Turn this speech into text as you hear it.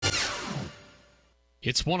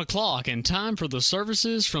It's 1 o'clock and time for the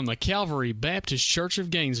services from the Calvary Baptist Church of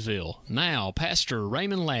Gainesville. Now, Pastor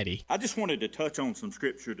Raymond Laddie. I just wanted to touch on some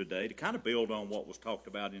scripture today to kind of build on what was talked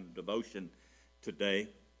about in the devotion today.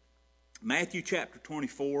 Matthew chapter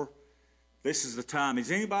 24, this is the time. Has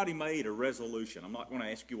anybody made a resolution? I'm not going to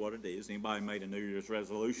ask you what it is. Anybody made a New Year's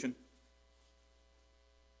resolution?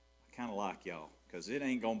 I kind of like y'all, because it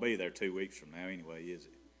ain't going to be there 2 weeks from now anyway, is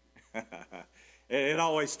it? It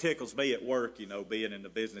always tickles me at work, being in the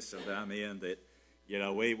business that I'm in, that,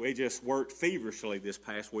 we just worked feverishly this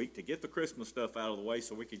past week to get the Christmas stuff out of the way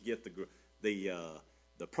so we could get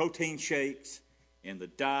the protein shakes and the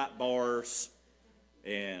diet bars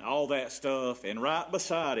and all that stuff. And right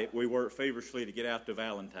beside it, we worked feverishly to get out the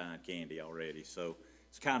Valentine candy already. So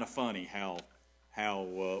it's kind of funny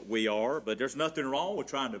how we are. But there's nothing wrong with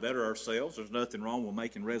trying to better ourselves. There's nothing wrong with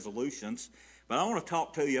making resolutions. But I want to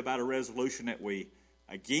talk to you about a resolution that we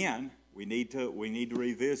need to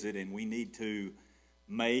revisit and we need to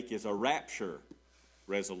make is a rapture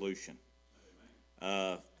resolution.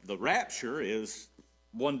 The rapture is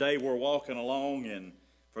one day we're walking along, and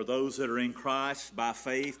for those that are in Christ by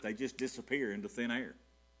faith, they just disappear into thin air.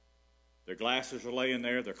 Their glasses are laying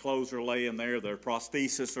there, their clothes are laying there, their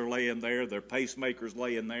prosthesis are laying there, their pacemakers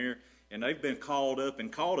laying there, and they've been caught up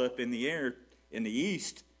in the air in the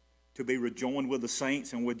east to be rejoined with the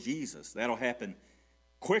saints and with Jesus. That'll happen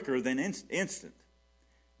quicker than instant.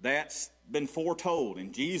 That's been foretold,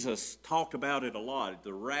 and Jesus talked about it a lot,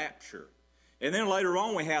 the rapture. And then later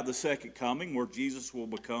on we have the second coming, where Jesus will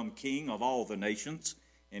become king of all the nations,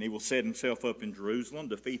 and he will set himself up in Jerusalem,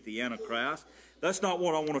 defeat the Antichrist. That's not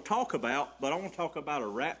what I want to talk about, but I want to talk about a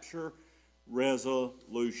rapture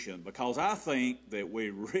resolution, because I think that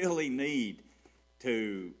we really need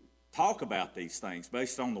to talk about these things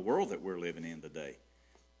based on the world that we're living in today.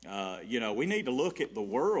 We need to look at the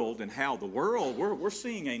world and how the world, we're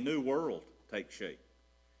seeing a new world take shape.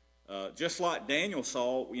 Just like Daniel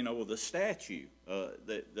saw, with the statue,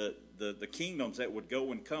 the kingdoms that would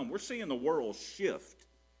go and come. We're seeing the world shift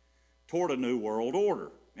toward a new world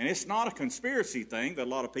order. And it's not a conspiracy thing that a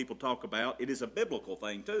lot of people talk about. It is a biblical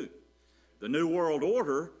thing too. The new world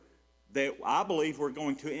order that I believe we're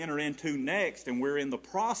going to enter into next, and we're in the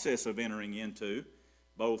process of entering into,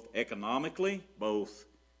 both economically, both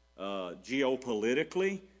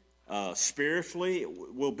geopolitically, spiritually,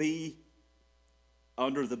 will be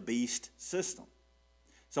under the beast system.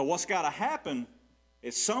 So what's got to happen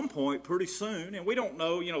at some point pretty soon, and we don't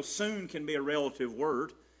know, soon can be a relative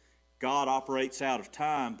word. God operates out of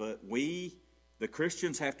time, but we, the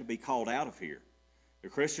Christians, have to be called out of here. The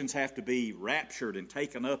Christians have to be raptured and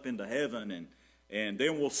taken up into heaven, and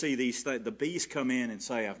then we'll see the beast come in and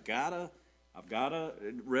say, I've got a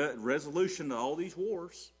resolution to all these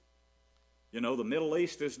wars. The Middle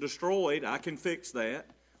East is destroyed. I can fix that.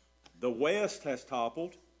 The West has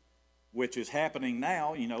toppled, which is happening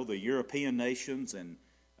now. The European nations and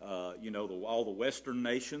all the Western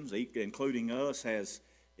nations, including us,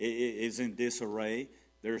 is in disarray.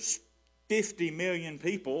 There's 50 million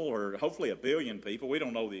people, or hopefully 1 billion people, we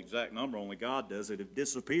don't know the exact number, only God does it, have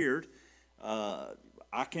disappeared. I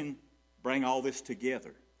can bring all this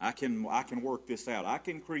together. I can work this out. I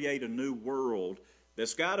can create a new world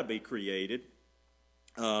that's got to be created,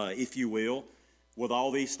 if you will, with all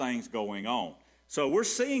these things going on. So we're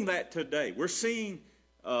seeing that today. We're seeing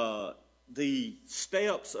the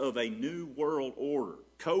steps of a new world order.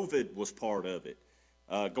 COVID was part of it.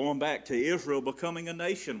 Going back to Israel becoming a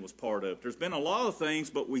nation was part of it. There's been a lot of things,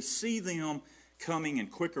 but we see them coming in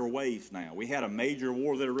quicker waves now. We had a major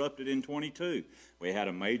war that erupted in 22. We had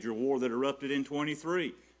a major war that erupted in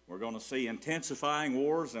 23. We're going to see intensifying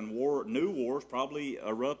wars and new wars probably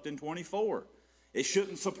erupt in 24. It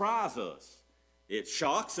shouldn't surprise us. It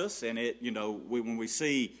shocks us, and when we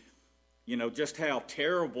see, just how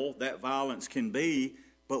terrible that violence can be.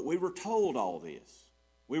 But we were told all this.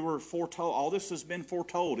 We were foretold. All this has been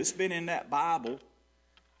foretold. It's been in that Bible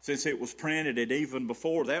since it was printed, and even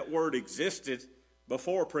before. That word existed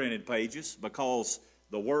before printed pages, because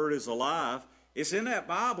the word is alive. It's in that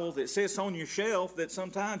Bible that sits on your shelf that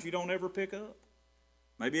sometimes you don't ever pick up.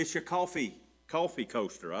 Maybe it's your coffee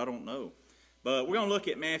coaster. I don't know. But we're going to look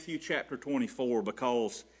at Matthew chapter 24,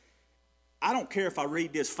 because I don't care if I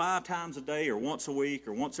read this 5 times a day or once a week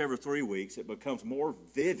or once every 3 weeks. It becomes more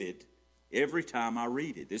vivid every time I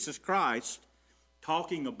read it. This is Christ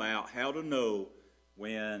talking about how to know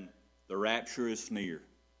when the rapture is near,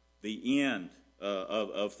 the end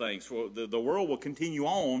of things. For the world will continue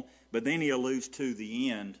on, but then he alludes to the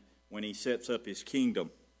end when he sets up his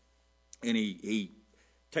kingdom, and he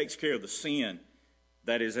takes care of the sin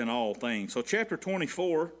that is in all things. So chapter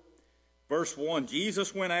 24, verse 1,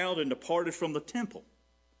 Jesus went out and departed from the temple.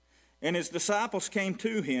 And his disciples came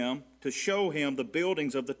to him to show him the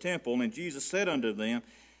buildings of the temple. And Jesus said unto them,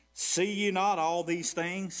 See ye not all these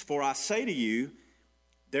things? For I say to you,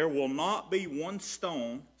 there will not be one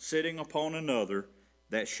stone sitting upon another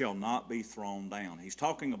that shall not be thrown down. He's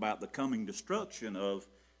talking about the coming destruction of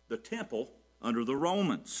the temple under the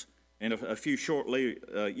Romans and a few short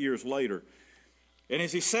years later. And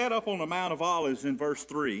as he sat up on the Mount of Olives in verse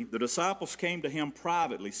 3, the disciples came to him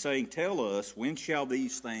privately, saying, Tell us, when shall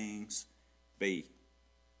these things be?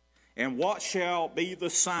 And what shall be the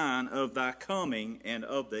sign of thy coming and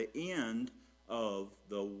of the end of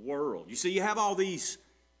the world? You see, you have all these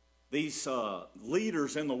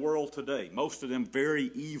leaders in the world today, most of them very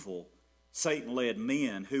evil, Satan-led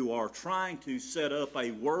men who are trying to set up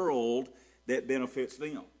a world that benefits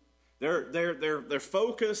them. Their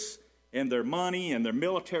focus and their money and their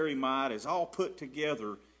military might is all put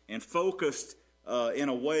together and focused in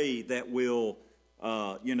a way that will,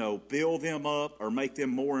 build them up or make them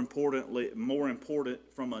more important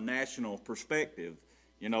from a national perspective.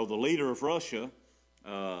 You know, the leader of Russia,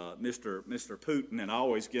 Mr. Putin, and I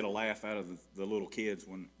always get a laugh out of the little kids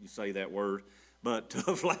when you say that word, but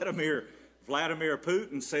Vladimir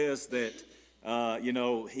Putin says that,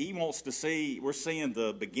 he wants to see, we're seeing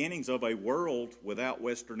the beginnings of a world without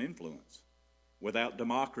Western influence, without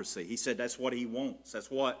democracy. He said that's what he wants.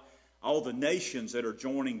 That's what all the nations that are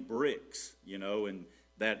joining BRICS, and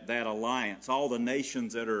that alliance, all the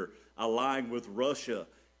nations that are aligned with Russia,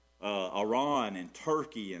 Iran and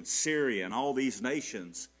Turkey and Syria and all these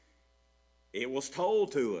nations, it was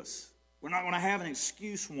told to us, we're not going to have an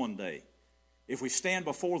excuse one day. If we stand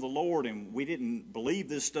before the Lord and we didn't believe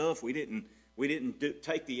this stuff, we didn't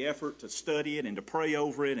take the effort to study it and to pray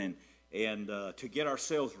over it and to get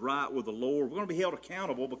ourselves right with the Lord, we're going to be held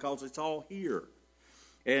accountable because it's all here.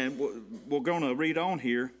 And we're going to read on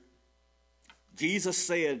here. Jesus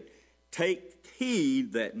said, Take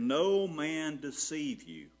heed that no man deceive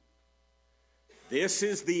you. This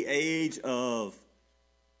is the age of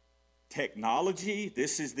technology.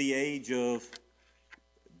 This is the age of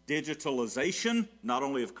digitalization, not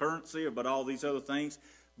only of currency, but all these other things.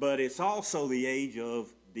 But it's also the age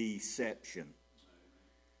of deception.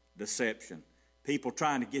 Deception. People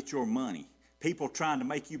trying to get your money. People trying to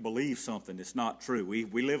make you believe something that's not true.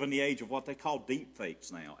 We live in the age of what they call deep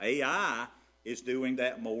fakes now. AI is doing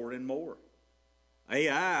that more and more.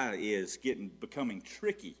 AI is becoming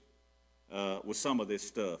tricky with some of this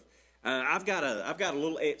stuff. I've got a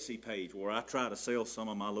little Etsy page where I try to sell some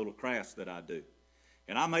of my little crafts that I do.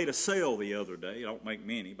 And I made a sale the other day. I don't make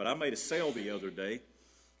many, but I made a sale the other day.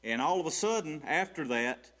 And all of a sudden, after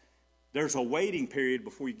that, there's a waiting period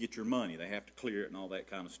before you get your money. They have to clear it and all that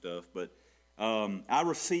kind of stuff. But I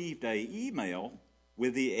received an email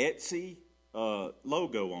with the Etsy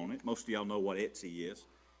logo on it. Most of y'all know what Etsy is.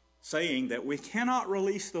 Saying that we cannot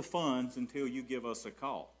release the funds until you give us a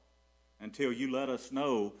call. Until you let us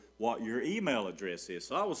know what your email address is.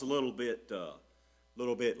 So I was a little bit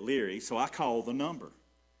leery, so I called the number.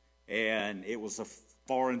 And it was a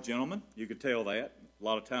foreign gentleman. You could tell that. A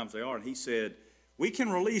lot of times they are. And he said, we can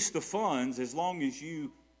release the funds as long as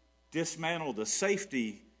you dismantle the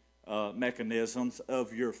safety mechanisms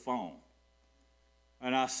of your phone.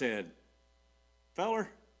 And I said, feller,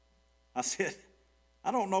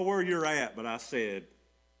 I don't know where you're at, but I said,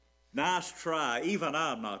 nice try. Even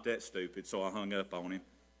I'm not that stupid, so I hung up on him.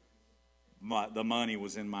 The money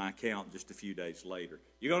was in my account just a few days later.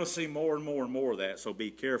 You're going to see more and more and more of that, so be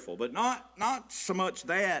careful. But not so much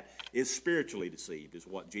that is spiritually deceived is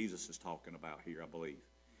what Jesus is talking about here, I believe.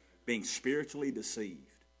 Being spiritually deceived.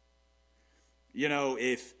 You know,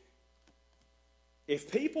 if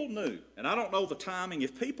people knew, and I don't know the timing,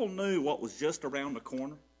 if people knew what was just around the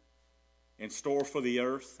corner in store for the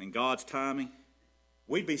earth and God's timing,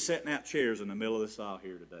 we'd be setting out chairs in the middle of this aisle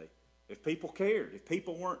here today. If people cared, if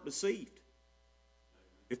people weren't deceived.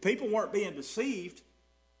 If people weren't being deceived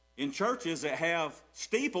in churches that have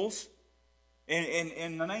steeples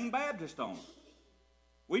and the name Baptist on them,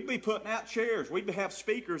 we'd be putting out chairs. We'd have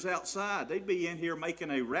speakers outside. They'd be in here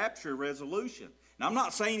making a rapture resolution. Now, I'm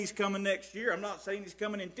not saying he's coming next year. I'm not saying he's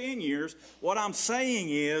coming in 10 years. What I'm saying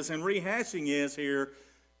is, and rehashing is here,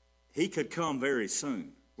 he could come very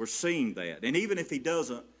soon. We're seeing that. And even if he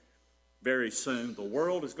doesn't very soon, the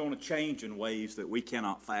world is going to change in ways that we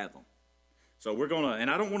cannot fathom. So we're going to, and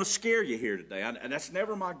I don't want to scare you here today. And that's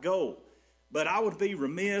never my goal. But I would be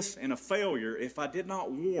remiss and a failure if I did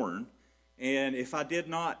not warn and if I did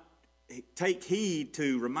not take heed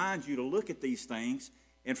to remind you to look at these things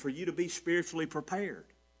and for you to be spiritually prepared.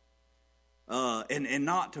 and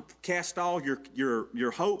not to cast all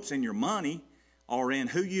your hopes and your money or in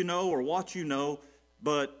who you know or what you know,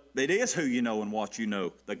 but it is who you know and what you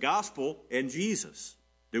know. The gospel and Jesus.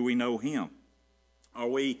 Do we know him? Are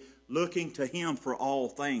we looking to him for all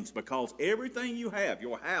things? Because everything you have,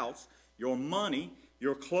 your house, your money,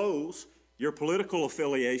 your clothes, your political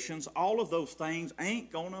affiliations, all of those things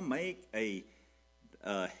ain't going to make a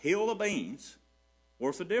hill of beans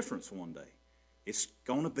worth a difference one day. It's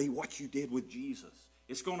going to be what you did with Jesus.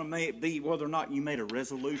 It's going to be whether or not you made a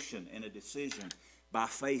resolution and a decision by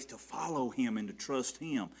faith to follow him and to trust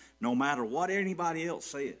him, no matter what anybody else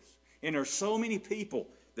says. And there's so many people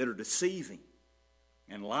that are deceiving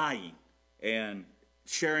and lying and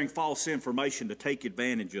sharing false information to take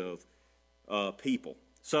advantage of people.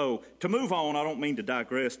 So to move on, I don't mean to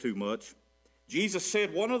digress too much. Jesus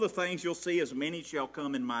said, one of the things you'll see is many shall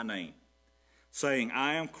come in my name, saying,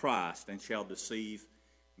 I am Christ, and shall deceive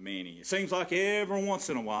many. It seems like every once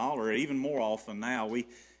in a while, or even more often now,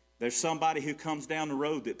 there's somebody who comes down the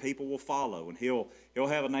road that people will follow, and he'll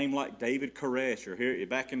have a name like David Koresh, or here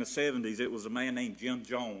back in the 70s it was a man named Jim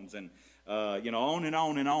Jones, and on and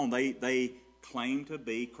on and on. They claim to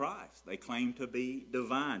be Christ. They claim to be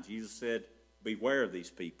divine. Jesus said, beware of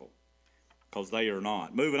these people, because they are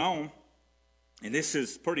not. Moving on, and this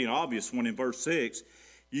is pretty an obvious one in verse 6,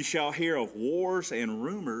 you shall hear of wars and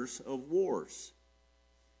rumors of wars.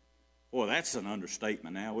 Boy, that's an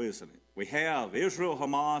understatement now, isn't it? We have Israel,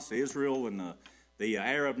 Hamas, Israel and the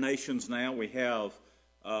Arab nations now. We have,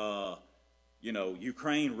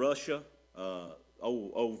 Ukraine, Russia.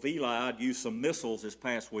 Vlad used some missiles this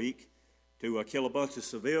past week to kill a bunch of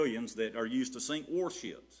civilians that are used to sink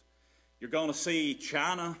warships. You're going to see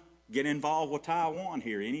China get involved with Taiwan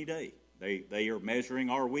here any day. They are measuring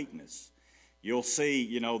our weakness. You'll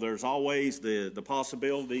see, there's always the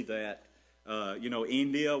possibility that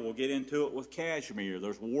India will get into it with Kashmir.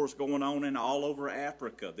 There's wars going on all over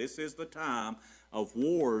Africa. This is the time of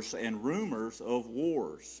wars and rumors of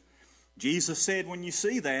wars. Jesus said, when you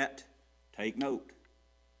see that, take note.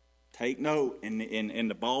 Take note,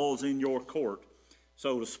 and the ball's in your court,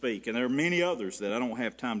 so to speak. And there are many others that I don't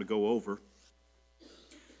have time to go over.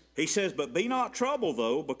 He says, but be not troubled,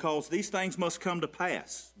 though, because these things must come to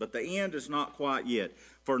pass. But the end is not quite yet.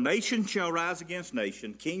 For nation shall rise against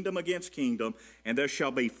nation, kingdom against kingdom, and there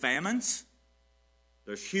shall be famines.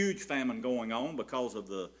 There's huge famine going on because of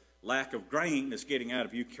the lack of grain that's getting out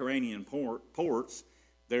of Ukrainian ports.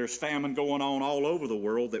 There's famine going on all over the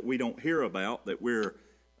world that we don't hear about, that we're,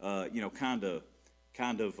 kind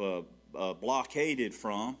of blockaded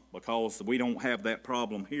from, because we don't have that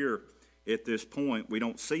problem here at this point. We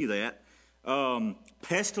don't see that.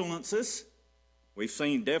 Pestilences. We've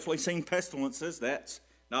definitely seen pestilences. That's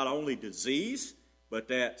not only disease, but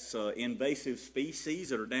that's invasive species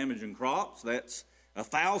that are damaging crops. That's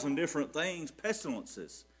 1,000 different things,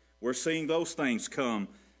 pestilences. We're seeing those things come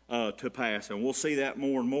to pass, and we'll see that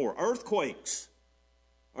more and more. Earthquakes.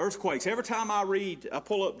 Every time I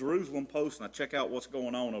pull up Jerusalem Post and I check out what's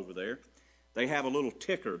going on over there, they have a little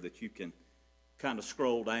ticker that you can kind of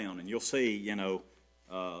scroll down, and you'll see,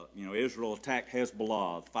 Israel attacked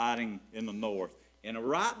Hezbollah, fighting in the north. And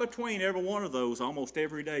right between every one of those, almost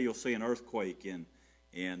every day, you'll see an earthquake in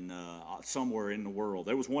somewhere in the world.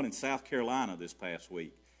 There was one in South Carolina this past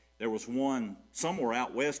week. There was one somewhere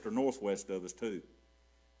out west or northwest of us, too.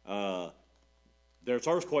 There's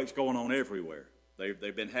earthquakes going on everywhere.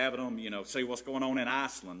 They've been having them, see what's going on in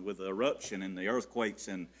Iceland with the eruption and the earthquakes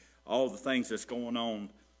and all the things that's going on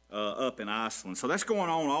up in Iceland. So that's going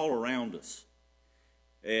on all around us.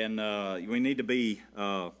 And we need to be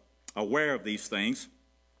aware of these things.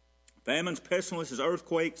 Famines, pestilences,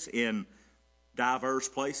 earthquakes in diverse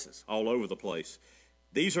places, all over the place.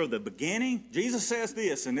 These are the beginning. Jesus says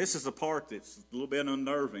this, and this is the part that's a little bit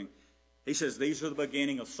unnerving. He says, these are the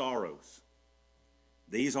beginning of sorrows.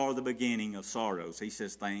 These are the beginning of sorrows. He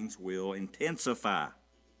says things will intensify.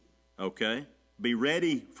 Okay? Be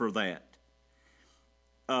ready for that.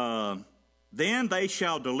 Then they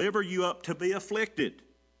shall deliver you up to be afflicted,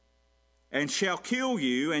 and shall kill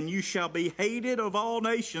you, and you shall be hated of all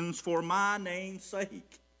nations for my name's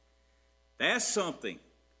sake. That's something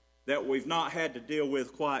that we've not had to deal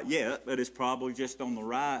with quite yet, but is probably just on the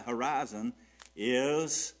horizon,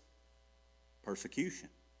 is persecution.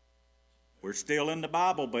 We're still in the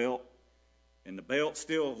Bible Belt, and the belt's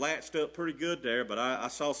still latched up pretty good there, but I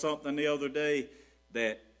saw something the other day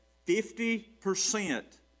that 50%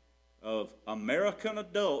 of American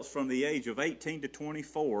adults from the age of 18 to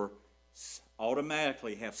 24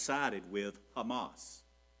 automatically have sided with Hamas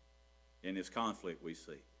in this conflict we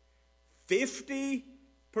see.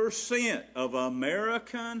 50% of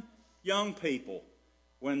American young people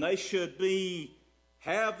when they should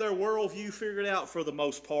have their worldview figured out for the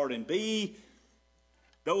most part and be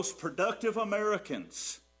those productive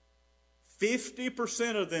Americans.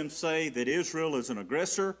 50% of them say that Israel is an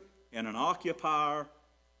aggressor and an occupier,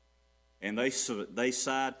 and they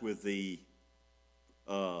side with the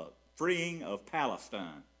freeing of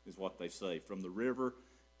Palestine, is what they say, from the river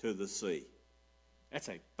to the sea. That's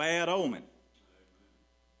a bad omen.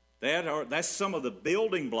 That's some of the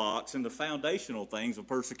building blocks and the foundational things of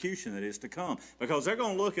persecution that is to come. Because they're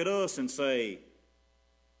going to look at us and say,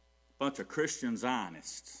 bunch of Christian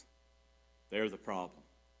Zionists, they're the problem.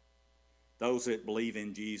 Those that believe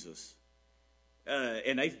in Jesus.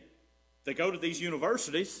 And they go to these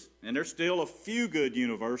universities, and there's still a few good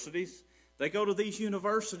universities. They go to these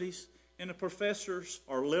universities, and the professors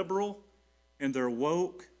are liberal, and they're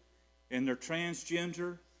woke, and they're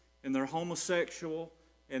transgender, and they're homosexual,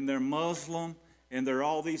 and they're Muslim, and they're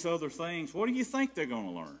all these other things. What do you think they're going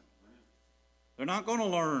to learn? They're not going to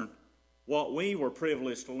learn what we were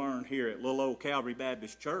privileged to learn here at little old Calvary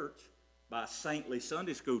Baptist Church by saintly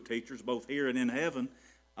Sunday school teachers, both here and in heaven,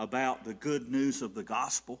 about the good news of the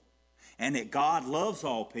gospel, and that God loves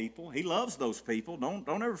all people. He loves those people. Don't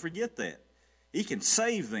ever forget that. He can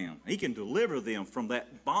save them. He can deliver them from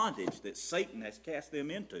that bondage that Satan has cast them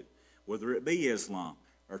into, whether it be Islam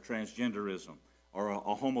or transgenderism or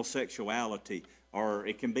a homosexuality, or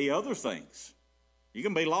it can be other things. You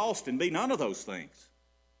can be lost and be none of those things.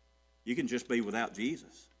 You can just be without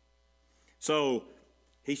Jesus. So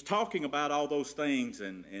he's talking about all those things,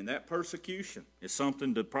 and that persecution is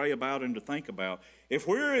something to pray about and to think about. If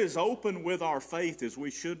we're as open with our faith as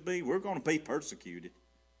we should be, we're going to be persecuted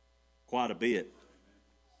quite a bit.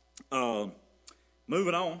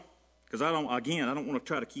 Moving on, because I don't want to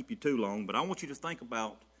try to keep you too long, but I want you to think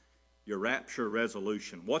about your rapture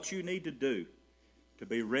resolution. What you need to do to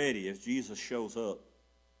be ready as Jesus shows up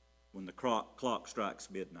when the clock strikes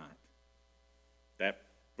midnight. That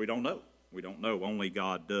we don't know. We don't know. Only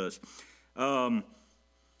God does.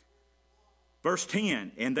 Verse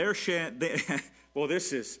 10, and there shall, well,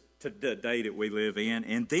 this is to the day that we live in,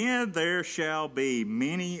 and then there shall be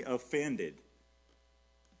many offended.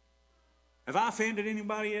 Have I offended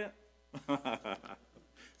anybody yet?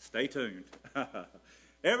 Stay tuned.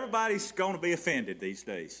 Everybody's going to be offended these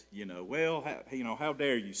days. How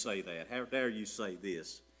dare you say that? How dare you say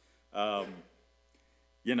this?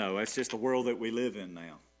 That's just the world that we live in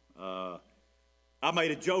now. I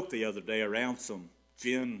made a joke the other day around some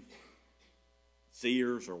Gen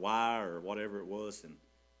Zers or Y or whatever it was, and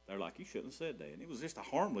they're like, you shouldn't have said that. And it was just a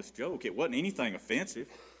harmless joke. It wasn't anything offensive.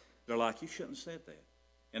 They're like, you shouldn't have said that.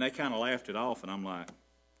 And they kind of laughed it off, and I'm like,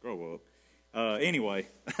 grow up. Anyway,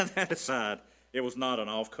 that aside, it was not an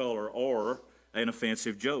off-color or an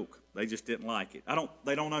offensive joke. They just didn't like it.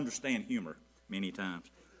 They don't understand humor many times.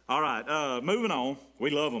 All right, moving on.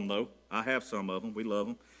 We love them, though. I have some of them. We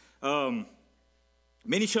love them.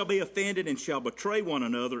 Many shall be offended and shall betray one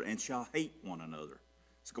another and shall hate one another.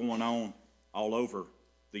 It's going on all over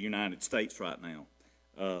the United States right now.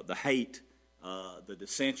 The hate, the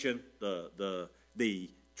dissension, the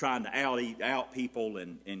trying to out people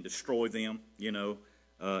and destroy them,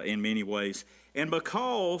 in many ways. And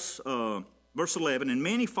because, verse 11, and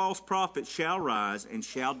many false prophets shall rise and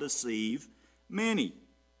shall deceive many.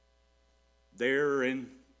 They're in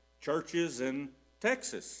churches in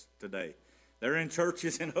Texas today. They're in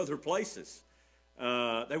churches in other places.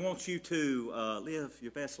 They want you to live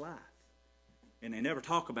your best life. And they never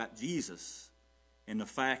talk about Jesus and the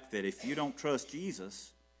fact that if you don't trust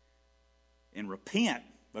Jesus and repent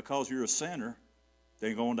because you're a sinner,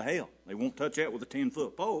 they're going to hell. They won't touch that with a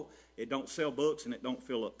 10-foot pole. It don't sell books and it don't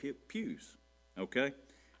fill up pews. Okay?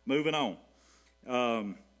 Moving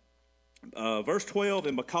on. Verse 12,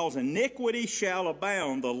 and because iniquity shall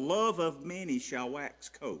abound, the love of many shall wax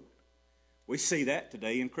cold. We see that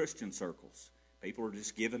today in Christian circles. People are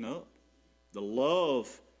just giving up. The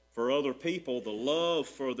love for other people, the love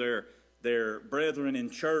for their brethren in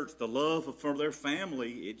church, the love for their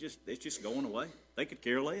family, it's just going away. They could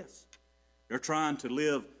care less. They're trying to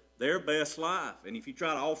live their best life. And if you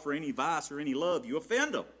try to offer any advice or any love, you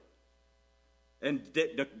offend them. And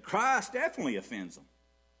Christ definitely offends them.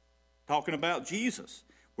 Talking about Jesus.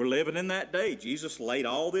 We're living in that day. Jesus laid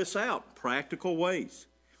all this out in practical ways.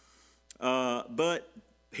 But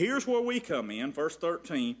here's where we come in, verse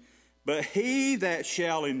 13. But he that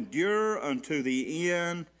shall endure unto the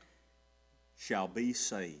end shall be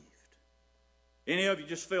saved. Any of you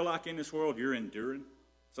just feel like in this world you're enduring?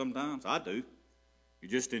 Sometimes I do.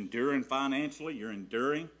 You're just enduring financially. You're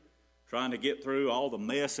enduring, trying to get through all the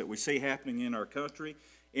mess that we see happening in our country.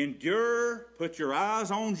 Endure, put your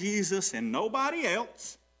eyes on Jesus and nobody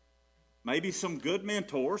else. Maybe some good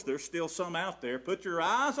mentors, there's still some out there. Put your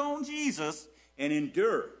eyes on Jesus and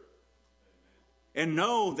endure. And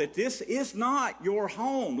know that this is not your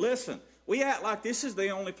home. Listen, we act like this is the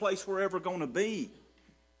only place we're ever going to be.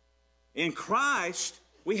 In Christ,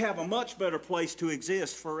 we have a much better place to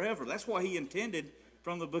exist forever. That's what he intended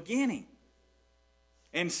from the beginning.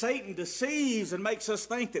 And Satan deceives and makes us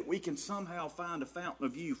think that we can somehow find a fountain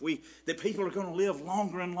of youth. That people are going to live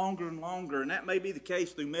longer and longer and longer. And that may be the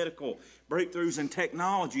case through medical breakthroughs and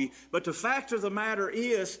technology. But the fact of the matter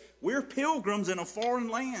is, we're pilgrims in a foreign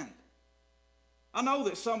land. I know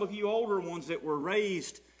that some of you older ones that were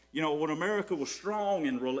raised, when America was strong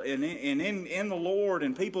and in the Lord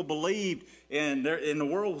and people believed and the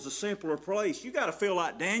world was a simpler place, you got to feel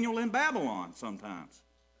like Daniel in Babylon sometimes.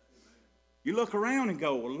 You look around and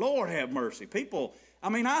go, well, Lord have mercy. People,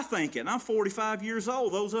 I think it. I'm 45 years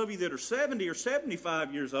old. Those of you that are 70 or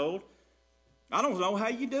 75 years old, I don't know how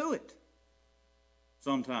you do it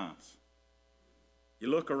sometimes. You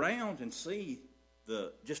look around and see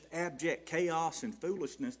the just abject chaos and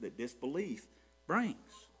foolishness that disbelief brings.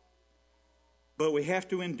 But we have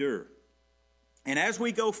to endure. And as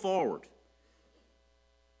we go forward,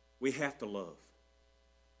 we have to love.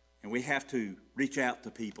 And we have to reach out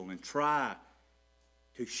to people and try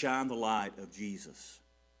to shine the light of Jesus.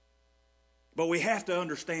 But we have to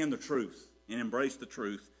understand the truth and embrace the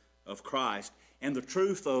truth of Christ and the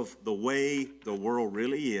truth of the way the world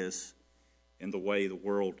really is and the way the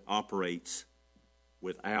world operates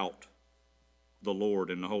without the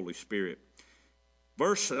Lord and the Holy Spirit.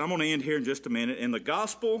 I'm going to end here in just a minute. In the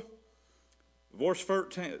gospel, verse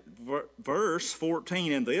 14,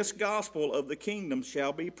 and this gospel of the kingdom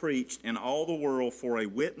shall be preached in all the world for a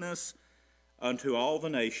witness unto all the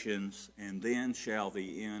nations, and then shall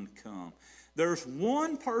the end come. There's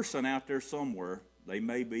one person out there somewhere, they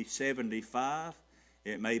may be 75,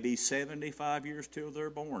 it may be 75 years till they're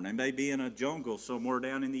born. They may be in a jungle somewhere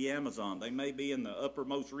down in the Amazon. They may be in the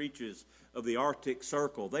uppermost reaches of the Arctic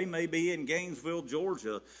Circle. They may be in Gainesville,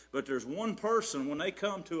 Georgia. But there's one person, when they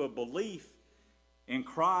come to a belief in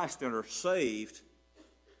Christ and are saved,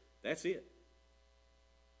 that's it.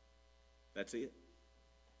 That's it.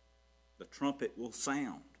 The trumpet will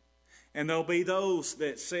sound. And there'll be those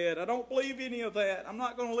that said, I don't believe any of that. I'm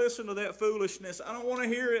not going to listen to that foolishness. I don't want to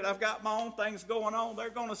hear it. I've got my own things going on. They're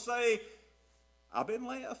going to say, I've been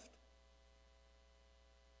left.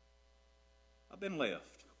 I've been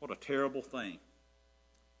left. What a terrible thing.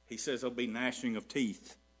 He says there'll be gnashing of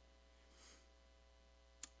teeth.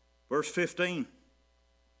 Verse 15.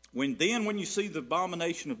 When you see the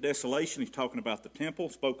abomination of desolation, he's talking about the temple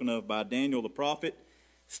spoken of by Daniel the prophet,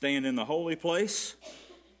 stand in the holy place,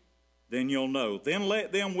 then you'll know. Then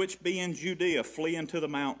let them which be in Judea flee into the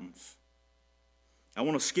mountains. I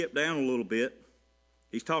want to skip down a little bit.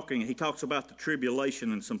 He talks about the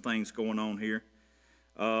tribulation and some things going on here.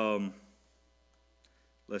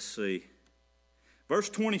 Let's see. Verse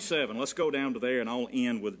 27, let's go down to there and I'll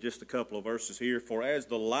end with just a couple of verses here. For as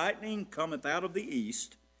the lightning cometh out of the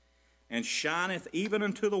east and shineth even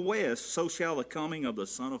unto the west, so shall the coming of the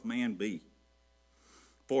Son of Man be.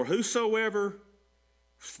 Wheresoever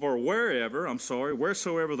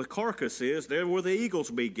the carcass is, there will the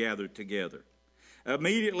eagles be gathered together.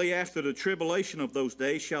 Immediately after the tribulation of those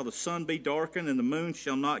days shall the sun be darkened, and the moon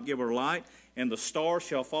shall not give her light, and the stars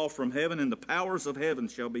shall fall from heaven, and the powers of heaven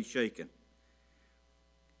shall be shaken.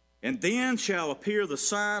 And then shall appear the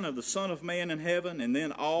sign of the Son of Man in heaven, and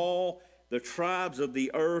then all the tribes of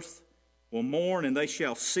the earth will mourn, and they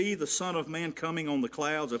shall see the Son of Man coming on the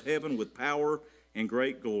clouds of heaven with power and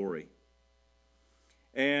great glory.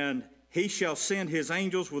 And he shall send his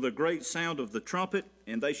angels with a great sound of the trumpet,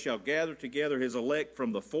 and they shall gather together his elect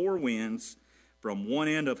from the four winds, from one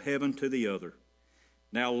end of heaven to the other.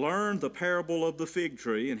 Now learn the parable of the fig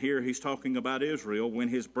tree, and here he's talking about Israel. When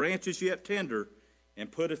his branch is yet tender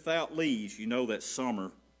and putteth out leaves, you know that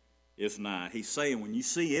summer is nigh. He's saying when you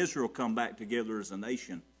see Israel come back together as a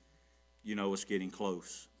nation, you know it's getting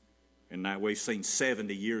close. And now we've seen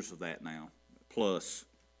 70 years of that now, plus.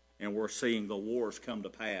 And we're seeing the wars come to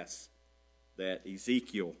pass that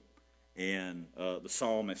Ezekiel and the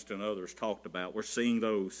psalmist and others talked about. We're seeing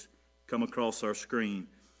those come across our screen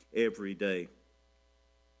every day.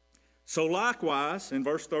 So likewise, in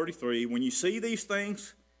verse 33, when you see these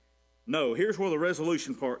things, know, here's where the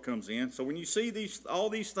resolution part comes in. So when you see all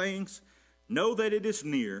these things, know that it is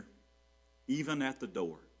near, even at the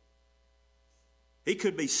door. He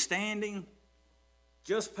could be standing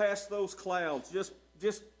just past those clouds, just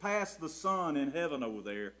past the sun in heaven over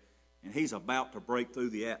there, and he's about to break through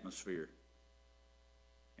the atmosphere.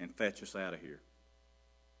 and fetch us out of here.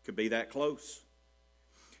 Could be that close.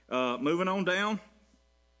 Moving on down.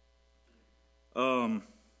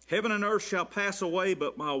 Heaven and earth shall pass away,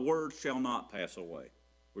 but my word shall not pass away.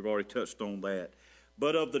 We've already touched on that.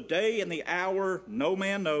 But of the day and the hour no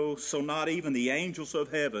man knows, so not even the angels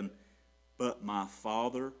of heaven, but my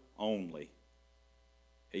Father only.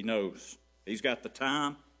 He knows. He's got the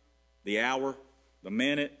time, the hour, the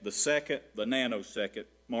minute, the second, the nanosecond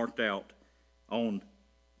marked out on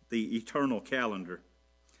the eternal calendar.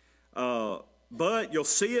 But you'll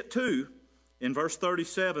see it too in verse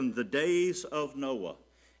 37, the days of Noah.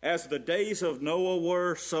 As the days of Noah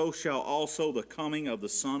were, so shall also the coming of the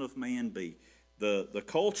Son of Man be. The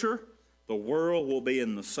culture, the world will be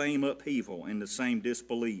in the same upheaval, in the same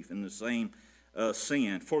disbelief, in the same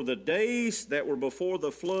sin. For the days that were before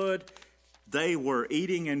the flood, they were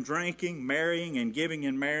eating and drinking, marrying and giving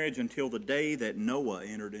in marriage until the day that Noah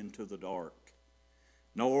entered into the ark.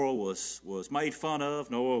 Noah was made fun of.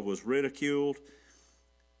 Noah was ridiculed,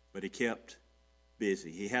 but he kept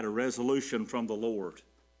busy. He had a resolution from the Lord.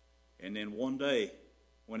 And then one day,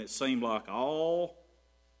 when it seemed like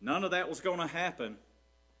none of that was going to happen,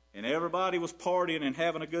 and everybody was partying and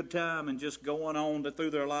having a good time and just going on through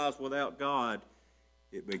their lives without God,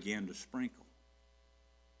 it began to sprinkle.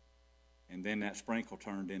 And then that sprinkle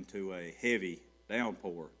turned into a heavy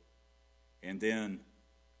downpour. And then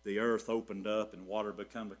the earth opened up and water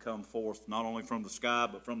began to come forth, not only from the sky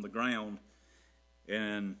but from the ground,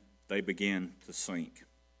 and they began to sink.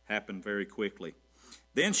 Happened very quickly.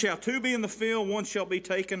 Then shall two be in the field, one shall be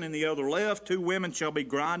taken and the other left. Two women shall be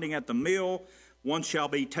grinding at the mill, one shall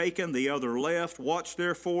be taken, the other left. Watch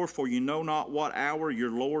therefore, for you know not what hour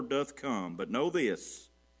your Lord doth come. But know this,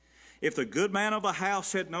 if the good man of a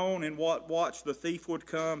house had known in what watch the thief would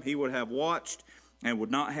come, he would have watched and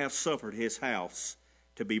would not have suffered his house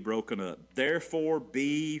to be broken up. Therefore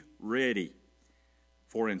be ready,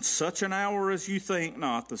 for in such an hour as you think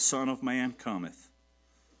not, the Son of Man cometh.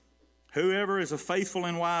 Whoever is a faithful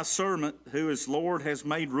and wise servant, who his Lord has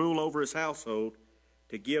made rule over his household,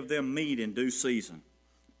 to give them meat in due season.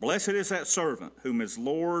 Blessed is that servant, whom his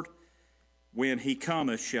Lord, when he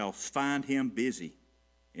cometh, shall find him busy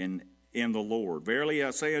in the Lord. Verily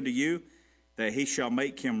I say unto you, that he shall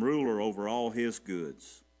make him ruler over all his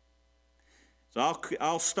goods. So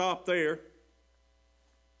I'll stop there,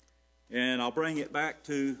 and I'll bring it back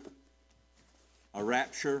to a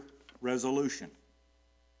rapture resolution.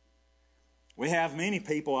 We have many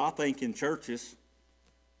people, I think, in churches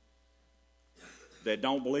that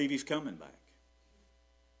don't believe he's coming back.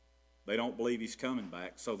 They don't believe he's coming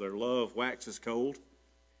back, so their love waxes cold,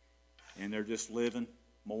 and they're just living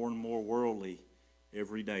more and more worldly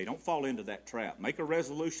every day. Don't fall into that trap. Make a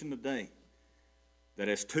resolution today that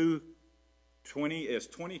as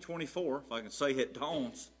 2024, if I can say it,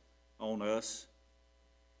 dawns on us,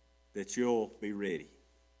 that you'll be ready.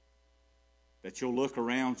 That you'll look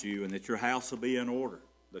around you and that your house will be in order.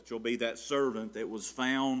 That you'll be that servant that was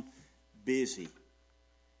found busy.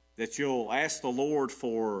 That you'll ask the Lord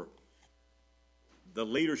for the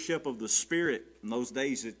leadership of the Spirit in those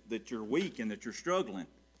days that you're weak and that you're struggling,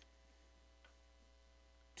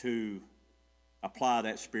 to apply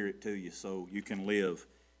that Spirit to you so you can live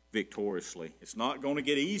victoriously. It's not going to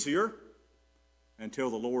get easier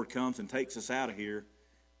until the Lord comes and takes us out of here,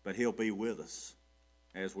 but he'll be with us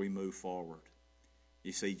as we move forward.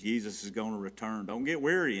 You see, Jesus is going to return. Don't get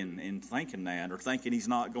weary in thinking that or thinking he's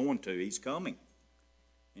not going to. He's coming,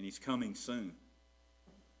 and he's coming soon.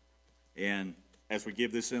 And as we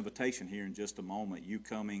give this invitation here in just a moment, you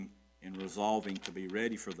coming and resolving to be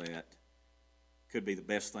ready for that could be the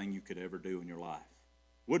best thing you could ever do in your life.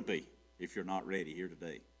 Would be, if you're not ready here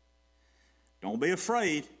today. Don't be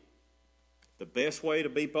afraid. The best way to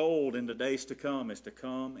be bold in the days to come is to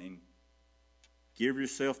come and give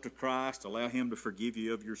yourself to Christ, allow him to forgive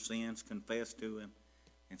you of your sins, confess to him,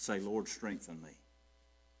 and say, Lord, strengthen me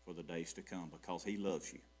for the days to come, because he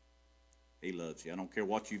loves you. He loves you. I don't care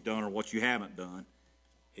what you've done or what you haven't done.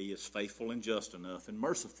 He is faithful and just enough and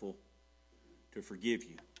merciful to forgive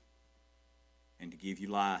you and to give you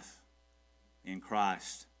life in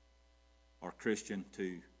Christ, our Christian,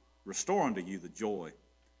 to restore unto you the joy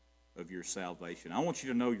of your salvation. I want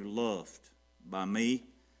you to know you're loved by me,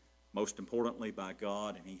 most importantly by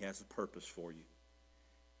God, and he has a purpose for you.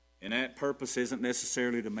 And that purpose isn't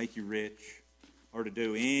necessarily to make you rich or to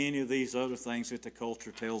do any of these other things that the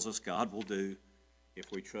culture tells us God will do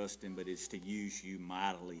if we trust him, but it's to use you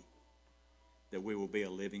mightily, that we will be a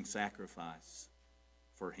living sacrifice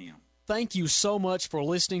for him. thank you so much for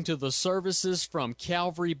listening to the services from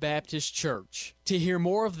Calvary Baptist Church. To hear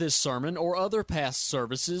more of this sermon or other past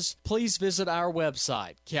services, please visit our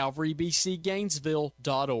website,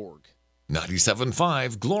 calvarybcgainesville.org.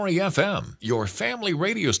 97.5 Glory FM, your family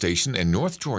radio station in North Georgia.